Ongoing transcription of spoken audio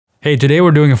Hey, today we're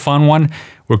doing a fun one.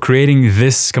 We're creating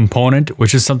this component,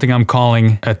 which is something I'm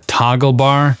calling a toggle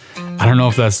bar. I don't know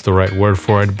if that's the right word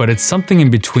for it, but it's something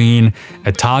in between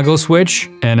a toggle switch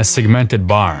and a segmented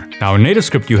bar. Now in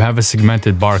NativeScript, you have a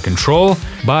segmented bar control,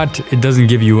 but it doesn't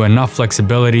give you enough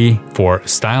flexibility for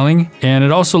styling. And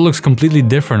it also looks completely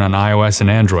different on iOS and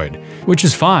Android, which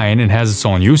is fine. It has its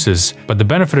own uses. But the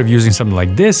benefit of using something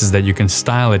like this is that you can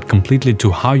style it completely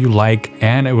to how you like,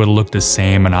 and it will look the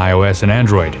same on iOS and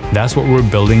Android. That's what we're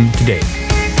building today.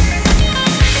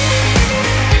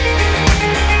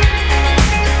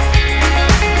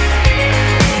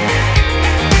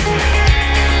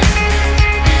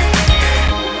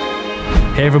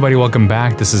 Hey everybody, welcome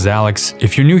back. This is Alex.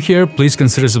 If you're new here, please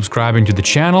consider subscribing to the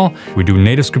channel. We do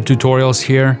NativeScript tutorials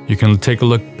here. You can take a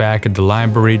look back at the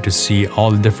library to see all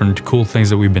the different cool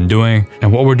things that we've been doing.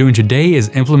 And what we're doing today is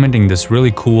implementing this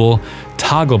really cool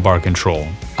toggle bar control.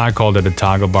 I called it a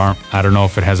toggle bar. I don't know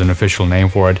if it has an official name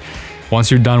for it. Once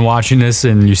you're done watching this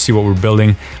and you see what we're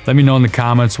building, let me know in the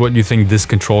comments what you think this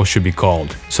control should be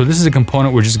called. So this is a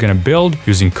component we're just going to build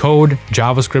using code,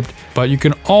 JavaScript, but you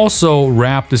can also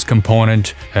wrap this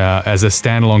component as a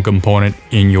standalone component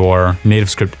in your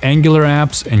NativeScript Angular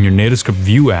apps and your NativeScript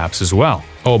Vue apps as well.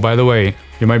 Oh, by the way,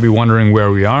 you might be wondering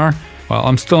where we are. Well,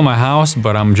 I'm still in my house,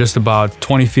 but I'm just about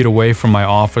 20 feet away from my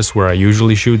office where I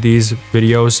usually shoot these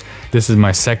videos. This is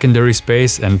my secondary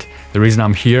space, and the reason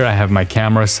I'm here, I have my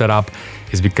camera set up,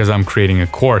 is because I'm creating a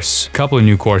course. A couple of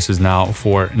new courses now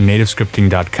for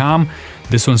nativescripting.com.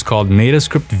 This one's called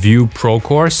NativeScript Vue Pro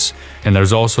course, and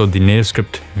there's also the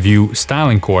NativeScript Vue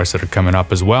styling course that are coming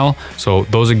up as well. So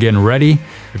those are getting ready.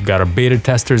 We've got our beta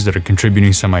testers that are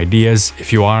contributing some ideas.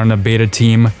 If you are on the beta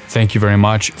team, thank you very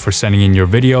much for sending in your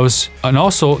videos. And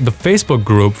also the Facebook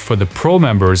group for the pro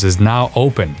members is now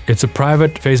open. It's a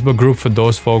private Facebook group for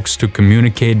those folks to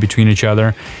communicate between each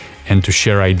other and to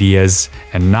share ideas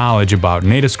and knowledge about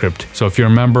NativeScript. So if you're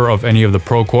a member of any of the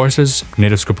pro courses,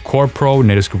 NativeScript Core Pro,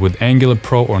 NativeScript with Angular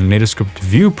Pro, or NativeScript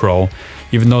Vue Pro,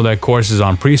 even though that course is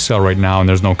on pre-sale right now and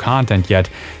there's no content yet,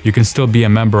 you can still be a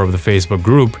member of the Facebook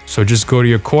group. So just go to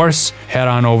your course, head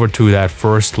on over to that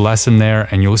first lesson there,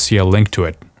 and you'll see a link to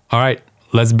it. All right,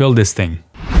 let's build this thing.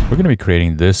 We're going to be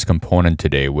creating this component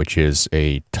today, which is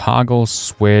a toggle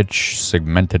switch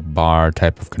segmented bar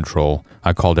type of control.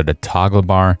 I called it a toggle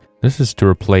bar. This is to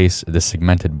replace the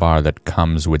segmented bar that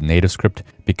comes with NativeScript,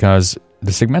 because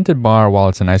the segmented bar, while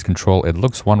it's a nice control, it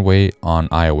looks one way on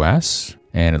iOS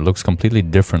and it looks completely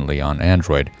differently on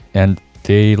Android. And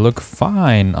they look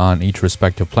fine on each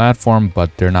respective platform, but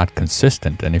they're not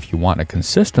consistent. And if you want a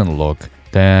consistent look,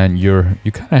 then you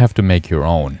kind of have to make your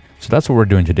own. So that's what we're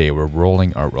doing today. We're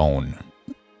rolling our own.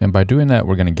 And by doing that,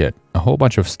 we're going to get a whole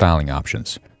bunch of styling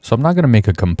options. So I'm not going to make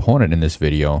a component in this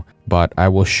video, but I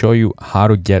will show you how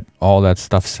to get all that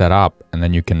stuff set up, and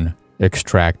then you can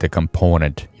extract a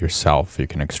component yourself. You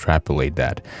can extrapolate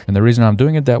that. And the reason I'm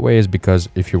doing it that way is because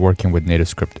if you're working with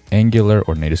NativeScript Angular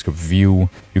or NativeScript Vue,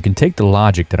 you can take the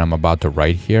logic that I'm about to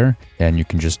write here and you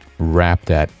can just wrap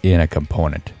that in a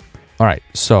component. All right,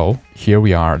 so here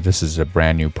we are. This is a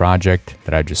brand new project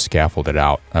that I just scaffolded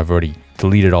out. I've already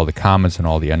deleted all the comments and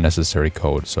all the unnecessary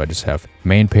code. So I just have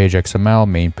main page XML,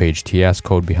 main page TS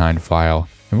code behind file,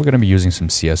 and we're going to be using some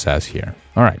CSS here.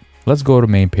 All right, let's go to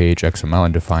main page XML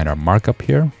and define our markup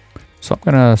here. So I'm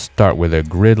going to start with a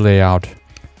grid layout,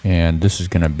 and this is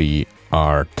going to be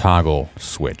our toggle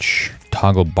switch,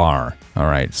 toggle bar. All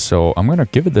right, so I'm going to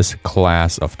give it this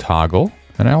class of toggle,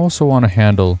 and I also want to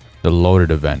handle the loaded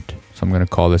event. So I'm going to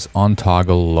call this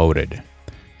onToggle loaded.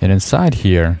 And inside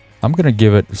here, I'm going to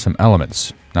give it some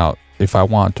elements. Now, if I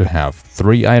want to have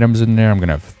 3 items in there, I'm going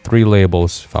to have 3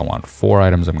 labels. If I want 4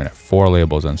 items, I'm going to have 4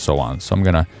 labels, and so on. So I'm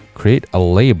going to create a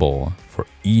label for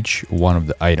each one of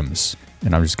the items.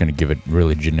 And I'm just going to give it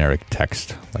really generic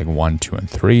text, like 1, 2, and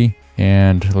 3.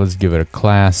 And let's give it a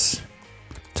class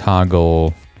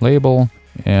toggle label.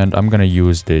 And I'm going to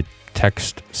use the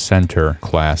text center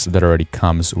class that already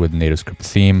comes with NativeScript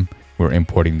theme. We're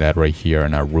importing that right here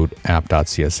in our root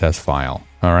app.css file.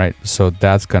 All right, so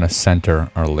that's going to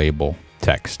center our label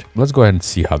text. Let's go ahead and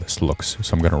see how this looks.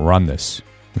 So I'm going to run this.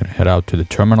 I'm going to head out to the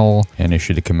terminal and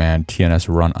issue the command tns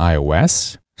run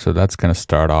iOS. So that's going to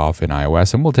start off in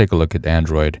iOS, and we'll take a look at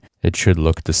Android. It should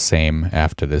look the same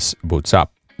after this boots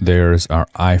up. There's our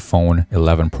iPhone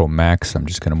 11 Pro Max. I'm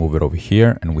just going to move it over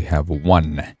here, and we have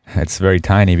 1. It's very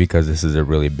tiny because this is a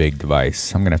really big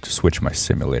device. I'm going to have to switch my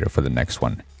simulator for the next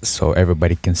one so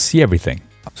everybody can see everything.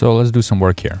 So let's do some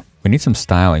work here. We need some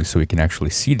styling so we can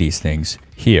actually see these things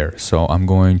here. So I'm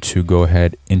going to go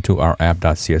ahead into our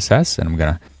app.css, and I'm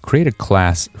going to create a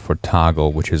class for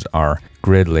toggle, which is our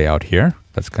grid layout here.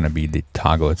 That's going to be the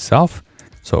toggle itself.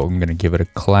 So I'm going to give it a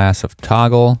class of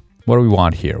toggle. What do we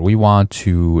want here? We want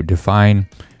to define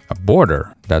a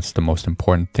border. That's the most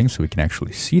important thing, so we can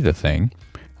actually see the thing.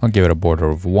 I'll give it a border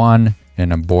of 1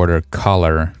 and a border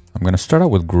color. I'm going to start out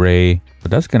with gray,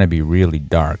 but that's going to be really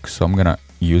dark. So I'm going to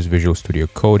use Visual Studio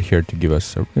Code here to give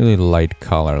us a really light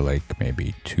color, like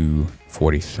maybe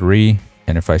 243.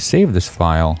 And if I save this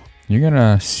file, you're going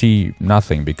to see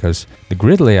nothing because the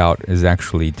grid layout is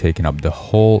actually taking up the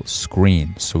whole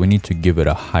screen. So we need to give it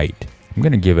a height. I'm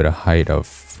going to give it a height of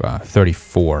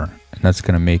 34, and that's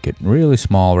going to make it really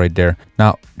small right there.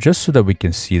 Now, just so that we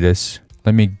can see this,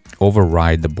 let me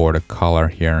override the border color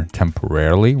here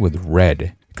temporarily with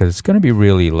red, because it's going to be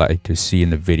really light to see in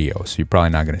the video, so you're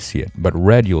probably not going to see it, but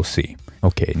red you'll see.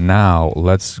 Okay, now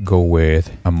let's go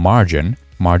with a margin.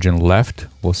 Margin left,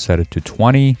 we'll set it to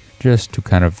 20, just to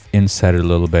kind of inset it a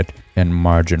little bit, and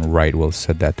margin right, we'll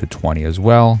set that to 20 as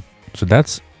well. So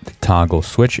that's the toggle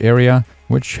switch area,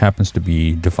 which happens to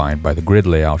be defined by the grid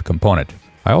layout component.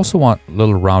 I also want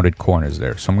little rounded corners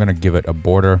there, so I'm going to give it a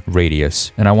border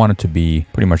radius, and I want it to be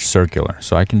pretty much circular.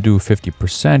 So I can do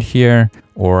 50% here,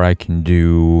 or I can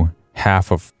do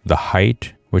half of the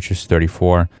height, which is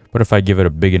 34. But if I give it a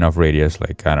big enough radius,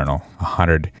 like, I don't know,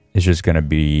 100, it's just going to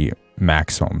be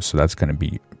maximum. So that's going to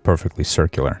be perfectly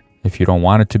circular. If you don't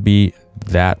want it to be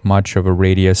that much of a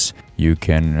radius, you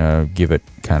can give it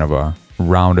kind of a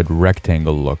rounded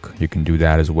rectangle look. You can do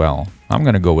that as well. I'm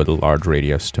going to go with a large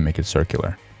radius to make it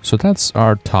circular. So that's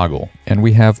our toggle. And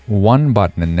we have one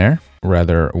button in there,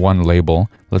 rather one label.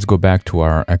 Let's go back to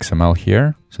our XML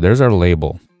here. So there's our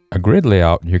label. A grid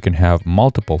layout, you can have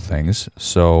multiple things.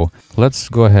 So let's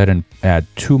go ahead and add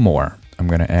 2 more. I'm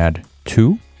going to add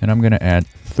 2 and I'm going to add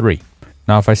 3.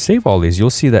 Now, if I save all these, you'll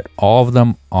see that all of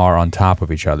them are on top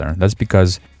of each other. That's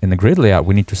because in the grid layout,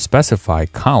 we need to specify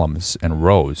columns and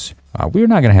rows. We're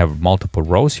not going to have multiple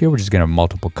rows here. We're just going to have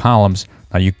multiple columns.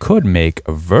 Now, you could make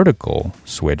a vertical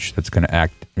switch that's going to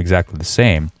act exactly the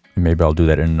same. And maybe I'll do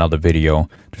that in another video.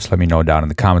 Just let me know down in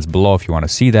the comments below if you want to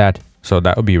see that. So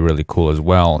that would be really cool as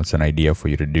well. It's an idea for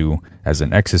you to do as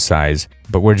an exercise,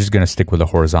 but we're just going to stick with a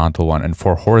horizontal one. And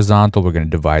for horizontal, we're going to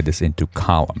divide this into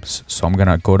columns. So I'm going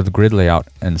to go to the grid layout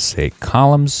and say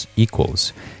columns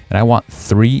equals, and I want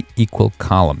 3 equal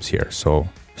columns here. So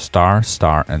star,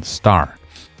 star, and star.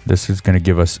 This is going to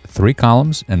give us 3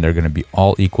 columns, and they're going to be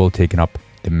all equal, taking up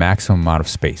the maximum amount of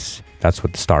space. That's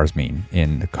what the stars mean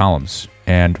in the columns.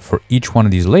 And for each one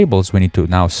of these labels, we need to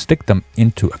now stick them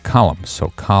into a column. So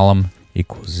column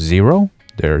equals 0.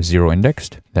 They're 0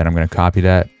 indexed. Then I'm going to copy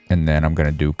that. And then I'm going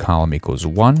to do column equals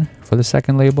 1 for the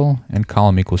second label and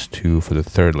column equals 2 for the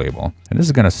third label. And this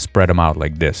is going to spread them out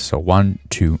like this. So 1,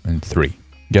 2, and 3.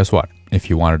 Guess what? If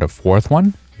you wanted a 4th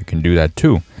one, you can do that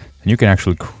too. And you can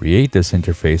actually create this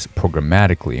interface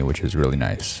programmatically, which is really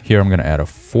nice. Here I'm going to add a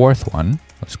 4th one.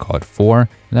 Let's call it 4. And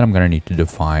then I'm going to need to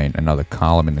define another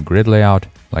column in the grid layout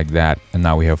like that. And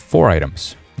now we have 4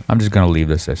 items. I'm just going to leave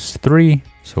this as 3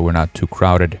 so we're not too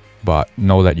crowded. But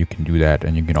know that you can do that,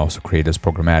 and you can also create this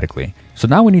programmatically. So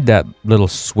now we need that little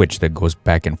switch that goes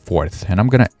back and forth. And I'm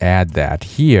going to add that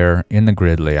here in the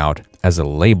grid layout as a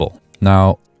label.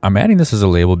 Now, I'm adding this as a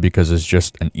label because it's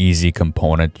just an easy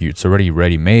component. It's already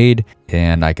ready-made,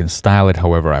 and I can style it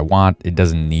however I want. It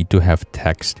doesn't need to have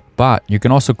text, but you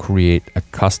can also create a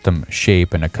custom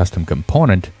shape and a custom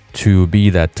component to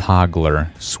be that toggler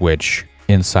switch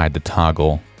inside the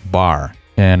toggle bar.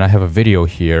 And I have a video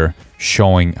here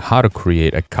showing how to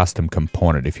create a custom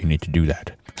component if you need to do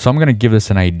that. So I'm going to give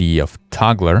this an ID of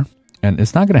toggler, and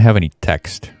it's not going to have any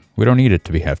text. We don't need it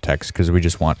to have text because we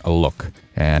just want a look.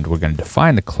 And we're going to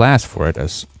define the class for it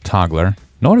as toggler.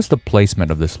 Notice the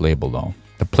placement of this label though.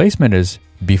 The placement is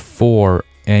before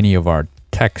any of our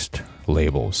text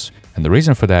labels. And the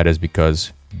reason for that is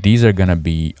because these are going to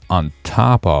be on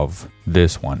top of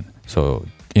this one. So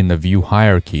in the view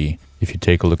hierarchy, if you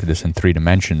take a look at this in 3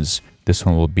 dimensions, this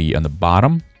one will be on the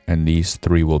bottom and these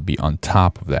 3 will be on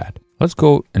top of that. Let's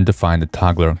go and define the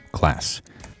toggler class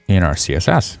in our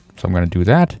CSS. So I'm going to do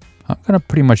that. I'm going to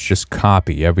pretty much just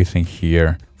copy everything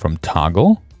here from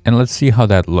toggle, and let's see how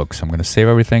that looks. I'm going to save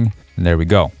everything, and there we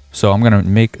go. So I'm going to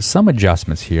make some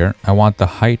adjustments here. I want the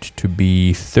height to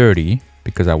be 30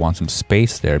 because I want some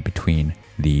space there between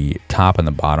the top and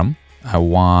the bottom. I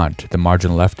want the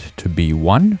margin left to be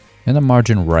 1 and the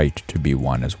margin right to be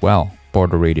 1 as well.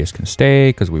 Border radius can stay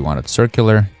because we want it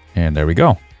circular, and there we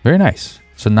go. Very nice.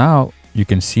 So now you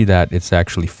can see that it's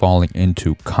actually falling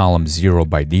into column 0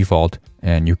 by default,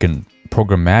 and you can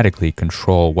programmatically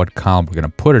control what column we're going to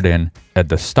put it in at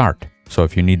the start. So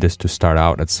if you need this to start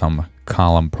out at some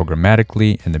column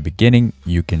programmatically in the beginning,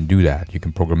 you can do that. You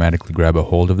can programmatically grab a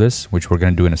hold of this, which we're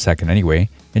going to do in a second anyway,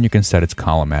 and you can set its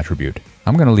column attribute.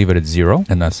 I'm going to leave it at 0,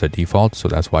 and that's the default, so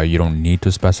that's why you don't need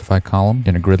to specify column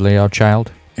in a grid layout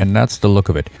child, and that's the look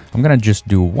of it. I'm going to just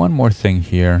do one more thing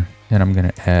here, and I'm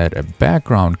going to add a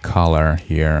background color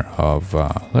here of,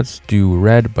 let's do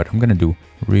red, but I'm going to do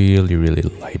really, really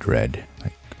light red,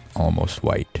 like almost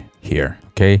white here.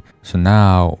 Okay, so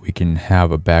now we can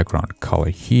have a background color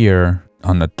here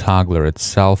on the toggler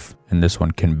itself, and this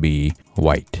one can be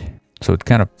white. So it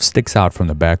kind of sticks out from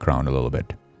the background a little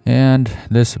bit. And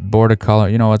this border color,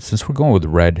 you know what, since we're going with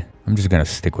red, I'm just going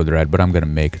to stick with red, but I'm going to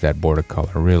make that border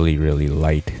color really, really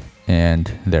light.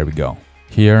 And there we go.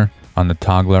 Here on the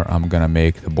toggler, I'm going to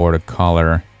make the border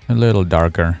color a little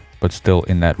darker, but still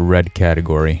in that red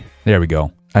category. There we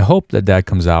go. I hope that that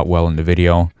comes out well in the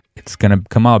video. It's going to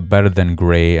come out better than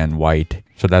gray and white.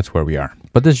 So that's where we are.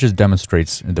 But this just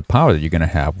demonstrates the power that you're going to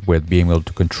have with being able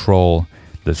to control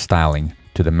the styling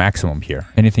to the maximum here.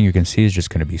 Anything you can see is just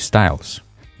going to be styles.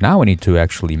 Now we need to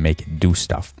actually make it do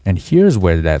stuff. And here's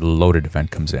where that loaded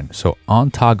event comes in. So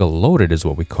on toggle loaded is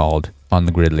what we called on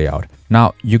the grid layout.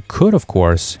 Now you could, of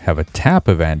course, have a tap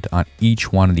event on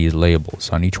each one of these labels,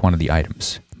 on each one of the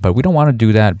items. But we don't want to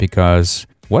do that because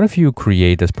what if you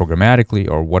create this programmatically,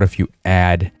 or what if you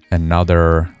add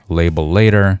another label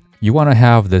later? You want to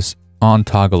have this on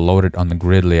toggle loaded on the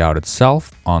grid layout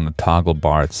itself, on the toggle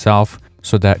bar itself,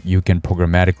 so that you can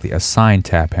programmatically assign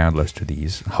tap handlers to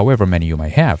these, however many you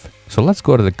might have. So let's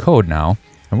go to the code now,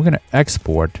 and we're going to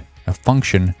export a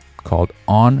function called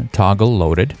on toggle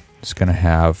loaded. It's going to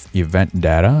have event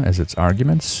data as its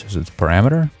arguments, as its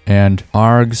parameter, and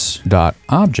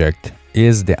args.object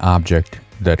is the object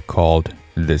that called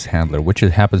this handler, which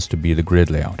it happens to be the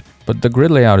grid layout. But the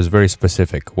grid layout is very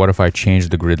specific. What if I change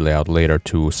the grid layout later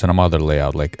to some other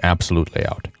layout like absolute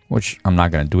layout, which I'm not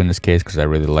going to do in this case because I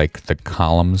really like the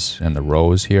columns and the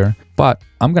rows here. But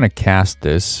I'm going to cast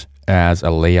this as a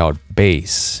layout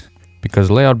base because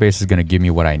layout base is going to give me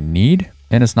what I need,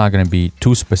 and it's not going to be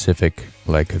too specific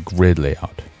like a grid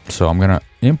layout. So I'm going to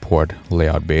import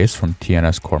layout base from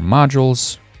TNS core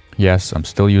modules. Yes, I'm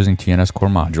still using TNS core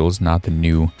modules, not the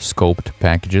new scoped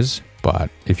packages. But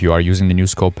if you are using the new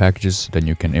scope packages, then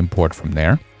you can import from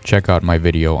there. Check out my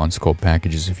video on scope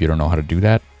packages if you don't know how to do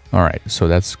that. All right, so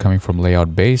that's coming from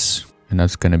layout base, and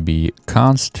that's going to be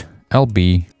const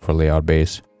lb for layout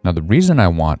base. Now, the reason I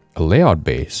want a layout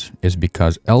base is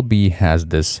because lb has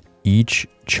this each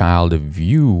child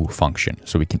view function.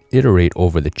 So we can iterate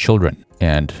over the children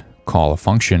and call a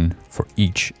function for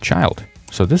each child.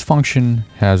 So this function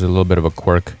has a little bit of a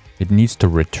quirk. It needs to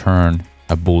return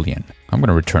a Boolean. I'm going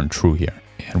to return true here.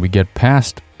 And we get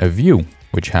past a view,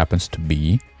 which happens to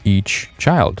be each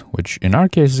child, which in our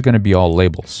case is going to be all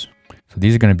labels. So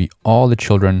these are going to be all the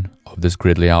children of this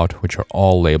grid layout, which are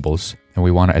all labels. And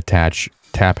we want to attach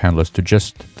tap handlers to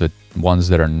just the ones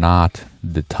that are not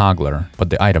the toggler, but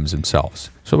the items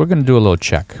themselves. So we're going to do a little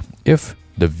check. If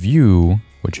the view,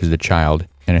 which is the child,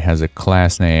 and it has a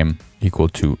class name equal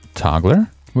to toggler,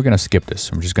 we're going to skip this.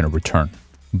 I'm just going to return.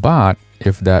 But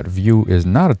if that view is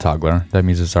not a toggler, that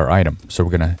means it's our item. So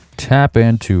we're going to tap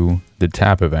into the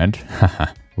tap event.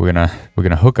 we're going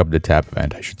to hook up the tap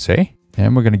event, I should say.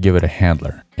 And we're going to give it a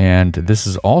handler. And this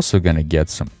is also going to get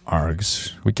some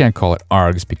args. We can't call it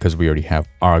args because we already have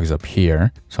args up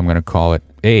here. So I'm going to call it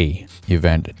a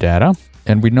event data.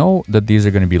 And we know that these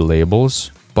are going to be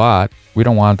labels, but we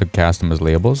don't want to cast them as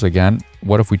labels. Again,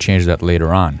 what if we change that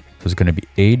later on? So it's going to be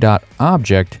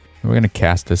a.object. And we're going to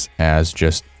cast this as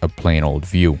just a plain old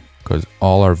view because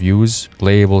all our views,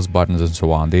 labels, buttons, and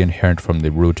so on, they inherit from the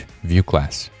root view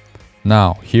class.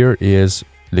 Now, here is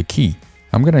the key.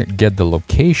 I'm going to get the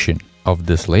location of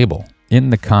this label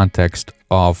in the context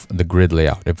of the grid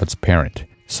layout if it's parent.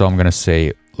 So I'm going to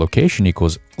say location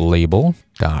equals label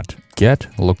dot get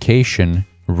location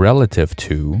relative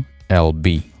to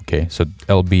LB. Okay, so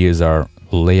LB is our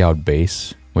layout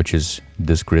base, which is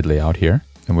this grid layout here.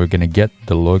 And we're going to get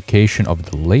the location of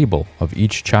the label of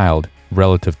each child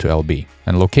relative to LB.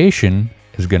 And location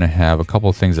is going to have a couple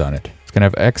of things on it. It's going to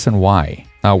have X and Y.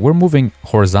 Now we're moving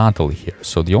horizontally here.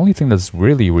 So the only thing that's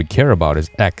really we care about is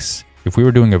X. If we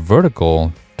were doing a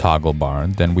vertical toggle bar,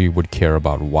 then we would care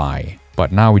about Y.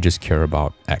 But now we just care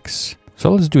about X.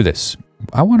 So let's do this.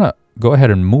 I want to go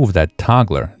ahead and move that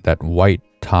toggler, that white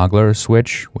toggler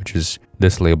switch, which is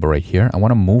this label right here. I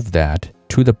want to move that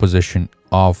to the position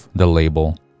of the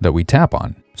label that we tap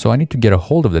on. So I need to get a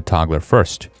hold of the toggler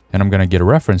first. And I'm going to get a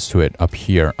reference to it up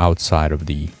here outside of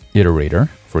the iterator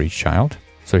for each child.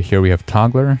 So here we have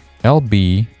toggler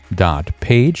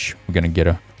lb.page. We're going to get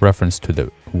a reference to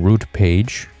the root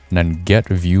page, and then get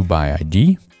view by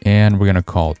ID. And we're going to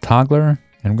call toggler,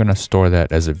 and I'm going to store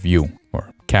that as a view,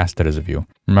 or cast it as a view.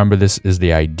 Remember, this is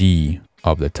the ID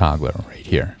of the toggler right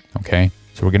here. Okay,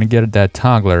 so we're going to get that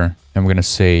toggler, and we're going to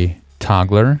say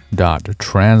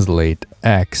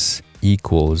toggler.translateX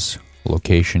equals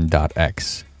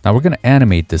location.x. Now we're going to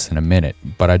animate this in a minute,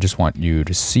 but I just want you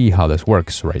to see how this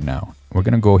works right now. We're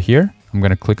going to go here. I'm going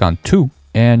to click on 2,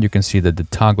 and you can see that the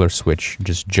toggler switch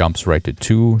just jumps right to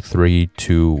 2, 3,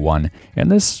 2, 1.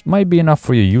 And this might be enough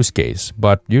for your use case,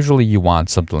 but usually you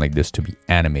want something like this to be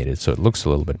animated so it looks a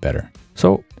little bit better.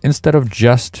 So instead of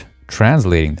just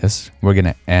translating this, we're going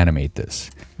to animate this.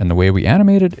 And the way we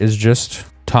animate it is just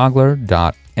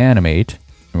toggler.animate.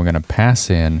 And we're going to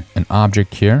pass in an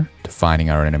object here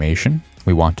defining our animation.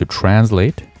 We want to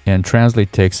translate, and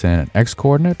translate takes in an x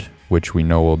coordinate, which we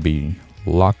know will be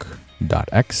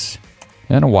loc.x,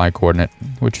 and a y coordinate,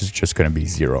 which is just going to be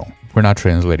 0. We're not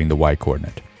translating the y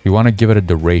coordinate. We want to give it a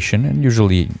duration, and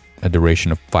usually a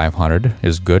duration of 500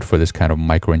 is good for this kind of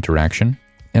micro interaction.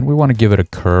 And we want to give it a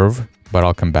curve, but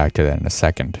I'll come back to that in a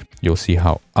second. You'll see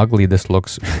how ugly this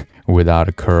looks without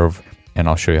a curve, and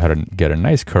I'll show you how to get a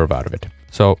nice curve out of it.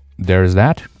 So there's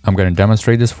that. I'm going to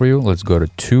demonstrate this for you. Let's go to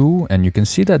 2, and you can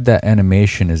see that that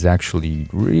animation is actually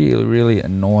really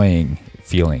annoying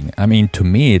feeling. I mean, to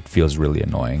me, it feels really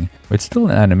annoying. It's still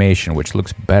an animation, which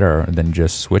looks better than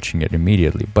just switching it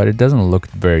immediately, but it doesn't look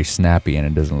very snappy and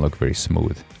it doesn't look very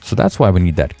smooth. So that's why we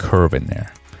need that curve in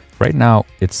there. Right now,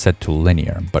 it's set to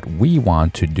linear, but we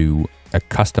want to do a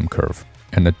custom curve.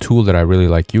 And the tool that I really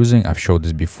like using, I've showed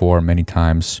this before many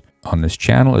times on this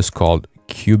channel, is called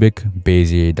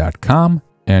cubicbezier.com.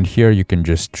 And here you can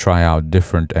just try out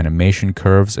different animation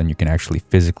curves, and you can actually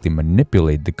physically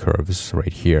manipulate the curves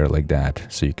right here like that.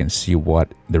 So you can see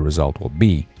what the result will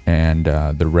be. And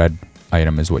the red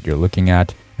item is what you're looking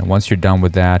at. And once you're done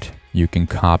with that, you can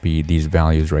copy these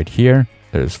values right here.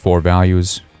 There's 4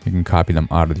 values. You can copy them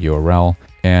out of the URL,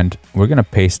 and we're going to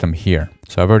paste them here.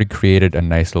 So I've already created a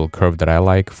nice little curve that I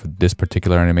like for this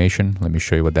particular animation. Let me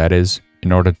show you what that is.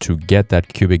 In order to get that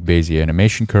cubic Bezier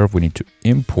animation curve, we need to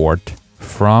import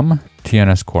from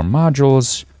TNS Core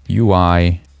Modules,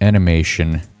 UI,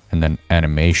 animation, and then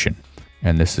animation.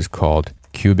 And this is called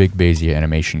cubic Bezier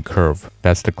animation curve.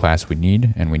 That's the class we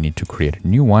need, and we need to create a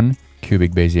new one,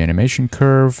 cubic Bezier animation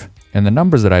curve. And the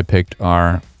numbers that I picked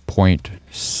are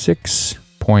 0.6,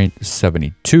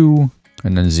 0.72,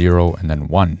 and then 0, and then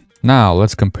 1. Now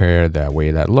let's compare the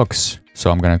way that looks. So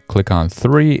I'm going to click on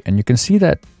 3, and you can see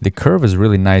that the curve is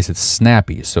really nice. It's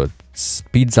snappy, so it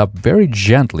speeds up very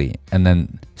gently and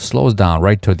then slows down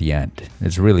right to the end.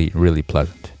 It's really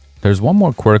pleasant. There's one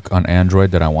more quirk on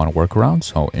Android that I want to work around.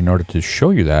 So in order to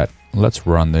show you that, let's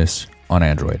run this on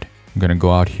Android. I'm going to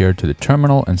go out here to the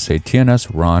terminal and say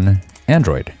TNS run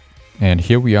Android. And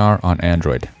here we are on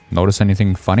Android. Notice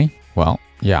anything funny? Well,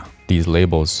 yeah, these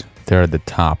labels, they're at the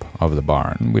top of the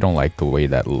bar, and we don't like the way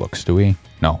that looks, do we?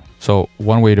 No. So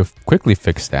one way to quickly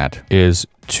fix that is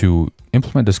to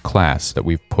implement this class that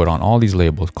we've put on all these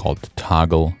labels called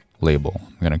toggle label.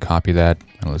 I'm going to copy that,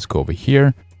 and let's go over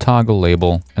here, toggle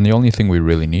label. And the only thing we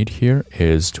really need here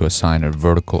is to assign a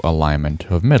vertical alignment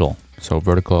of middle. So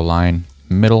vertical align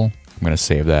middle. I'm going to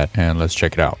save that, and let's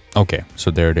check it out. Okay,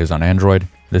 so there it is on Android.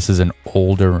 This is an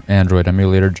older Android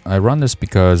emulator. I run this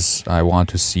because I want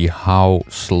to see how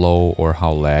slow or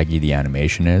how laggy the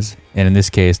animation is. And in this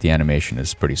case, the animation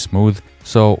is pretty smooth.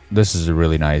 So this is a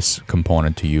really nice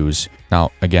component to use.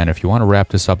 Now, again, if you want to wrap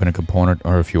this up in a component,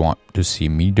 or if you want to see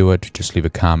me do it, just leave a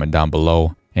comment down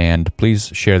below. And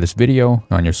please share this video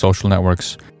on your social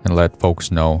networks and let folks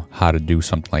know how to do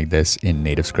something like this in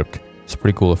NativeScript. It's a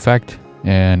pretty cool effect,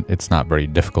 and it's not very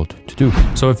difficult to do.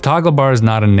 So if toggle bar is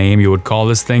not a name you would call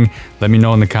this thing, let me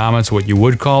know in the comments what you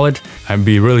would call it. I'd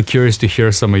be really curious to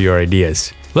hear some of your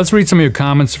ideas. Let's read some of your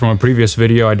comments from a previous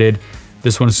video I did.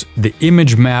 This one's the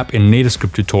image map in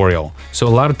NativeScript tutorial. So a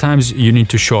lot of times you need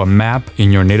to show a map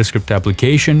in your NativeScript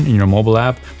application, in your mobile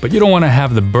app, but you don't want to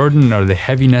have the burden or the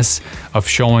heaviness of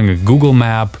showing a Google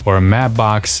map or a map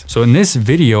box. So in this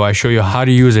video, I show you how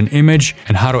to use an image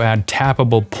and how to add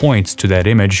tappable points to that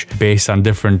image based on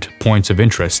different points of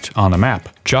interest on the map.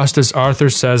 Justice Arthur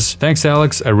says, "Thanks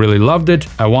Alex, I really loved it.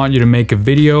 I want you to make a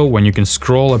video when you can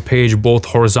scroll a page both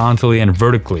horizontally and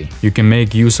vertically. You can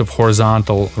make use of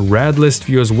horizontal red list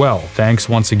view as well. Thanks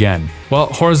once again." Well,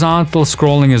 horizontal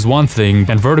scrolling is one thing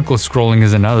and vertical scrolling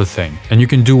is another thing. And you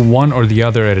can do one or the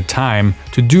other at a time.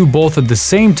 To do both at the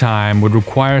same time would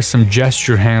require some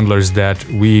gesture handlers that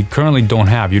we currently don't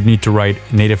have. You'd need to write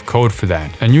native code for that.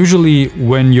 And usually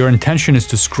when your intention is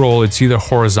to scroll, it's either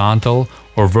horizontal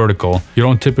or vertical. You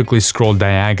don't typically scroll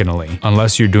diagonally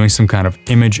unless you're doing some kind of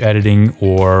image editing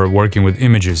or working with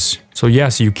images. So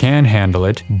yes, you can handle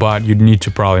it, but you'd need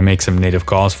to probably make some native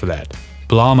calls for that.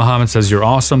 Bilal Muhammad says, you're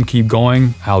awesome, keep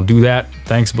going. I'll do that.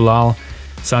 Thanks, Bilal.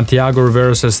 Santiago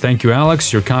Rivera says, thank you,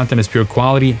 Alex. Your content is pure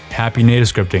quality. Happy native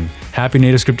scripting. Happy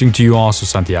native scripting to you also,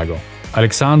 Santiago.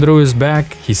 Alexandro is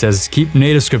back. He says, keep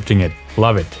native scripting it.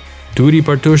 Love it. Duty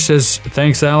Partush says,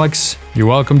 thanks, Alex. You're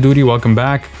welcome, Duty. Welcome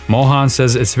back. Mohan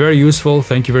says, it's very useful.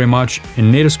 Thank you very much.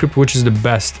 In NativeScript, which is the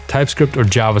best, TypeScript or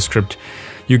JavaScript?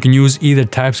 You can use either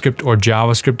TypeScript or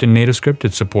JavaScript in NativeScript.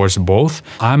 It supports both.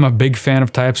 I'm a big fan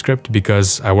of TypeScript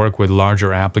because I work with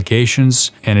larger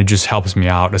applications and it just helps me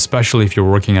out, especially if you're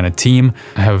working on a team.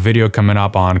 I have a video coming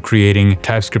up on creating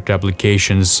TypeScript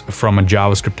applications from a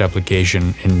JavaScript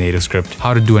application in NativeScript,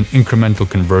 how to do an incremental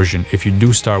conversion if you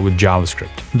do start with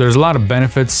JavaScript. There's a lot of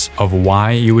benefits of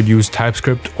why you would use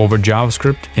TypeScript over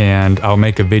JavaScript, and I'll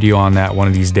make a video on that one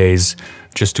of these days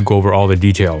just to go over all the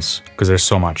details because there's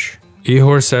so much.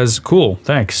 Ihor says, cool,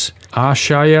 thanks.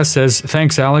 Ashaya says,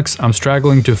 thanks, Alex. I'm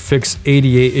struggling to fix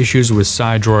ADA issues with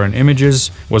side drawer and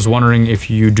images. Was wondering if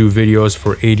you do videos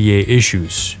for ADA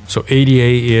issues. So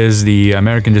ADA is the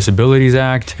American Disabilities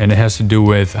Act, and it has to do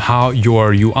with how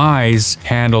your UIs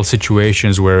handle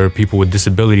situations where people with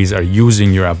disabilities are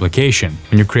using your application.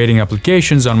 When you're creating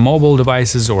applications on mobile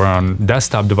devices or on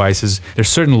desktop devices, there's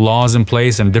certain laws in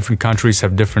place, and different countries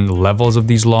have different levels of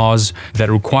these laws that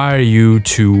require you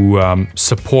to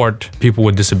support people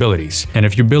with disabilities. And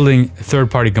if you're building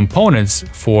third-party components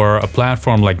for a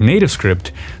platform like NativeScript,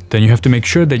 then you have to make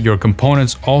sure that your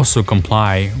components also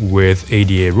comply with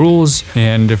ADA rules.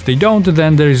 And if they don't,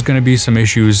 then there's going to be some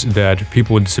issues that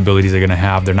people with disabilities are going to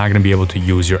have. They're not going to be able to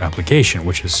use your application,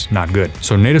 which is not good.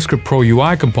 So NativeScript Pro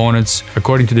UI components,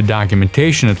 according to the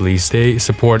documentation at least, they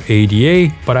support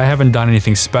ADA, but I haven't done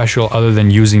anything special other than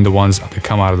using the ones that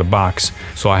come out of the box.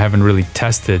 So I haven't really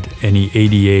tested any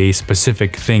ADA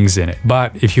specific things in it.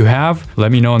 But if you have,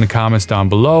 let me know in the comments down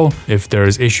below if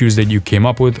there's issues that you came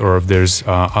up with, or if there's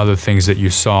other things that you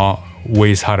saw,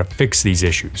 ways how to fix these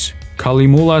issues.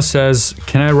 Kalimula says,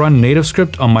 can I run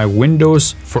NativeScript on my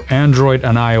Windows for Android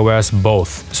and iOS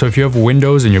both? So if you have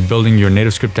Windows and you're building your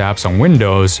NativeScript apps on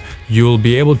Windows, you'll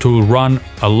be able to run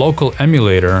a local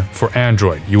emulator for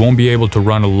Android. You won't be able to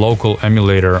run a local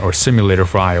emulator or simulator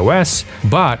for iOS,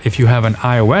 but if you have an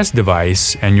iOS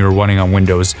device and you're running on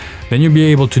Windows, then you'll be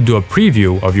able to do a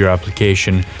preview of your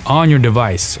application on your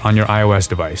device, on your iOS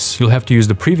device. You'll have to use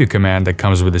the preview command that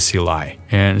comes with the CLI.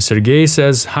 And Sergey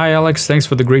says, hi Alex, thanks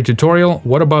for the great tutorial.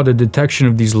 What about the detection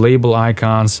of these label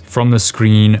icons from the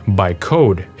screen by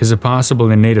code? Is it possible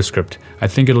in NativeScript? I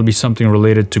think it'll be something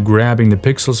related to grabbing the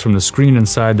pixels from the screen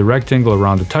inside the rectangle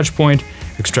around the touch point,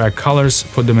 extract colors,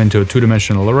 put them into a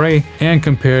two-dimensional array, and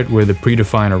compare it with the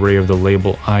predefined array of the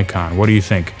label icon. What do you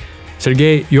think?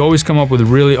 Sergey, you always come up with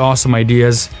really awesome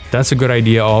ideas. That's a good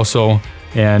idea also.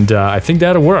 And I think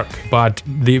that'll work. But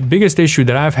the biggest issue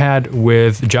that I've had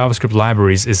with JavaScript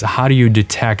libraries is how do you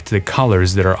detect the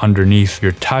colors that are underneath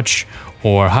your touch,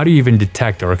 or how do you even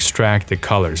detect or extract the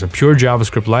colors? A pure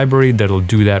JavaScript library that'll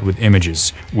do that with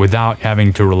images without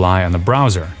having to rely on the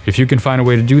browser. If you can find a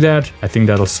way to do that, I think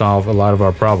that'll solve a lot of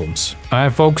our problems. All right,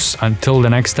 folks, until the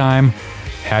next time,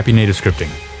 happy native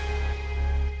scripting.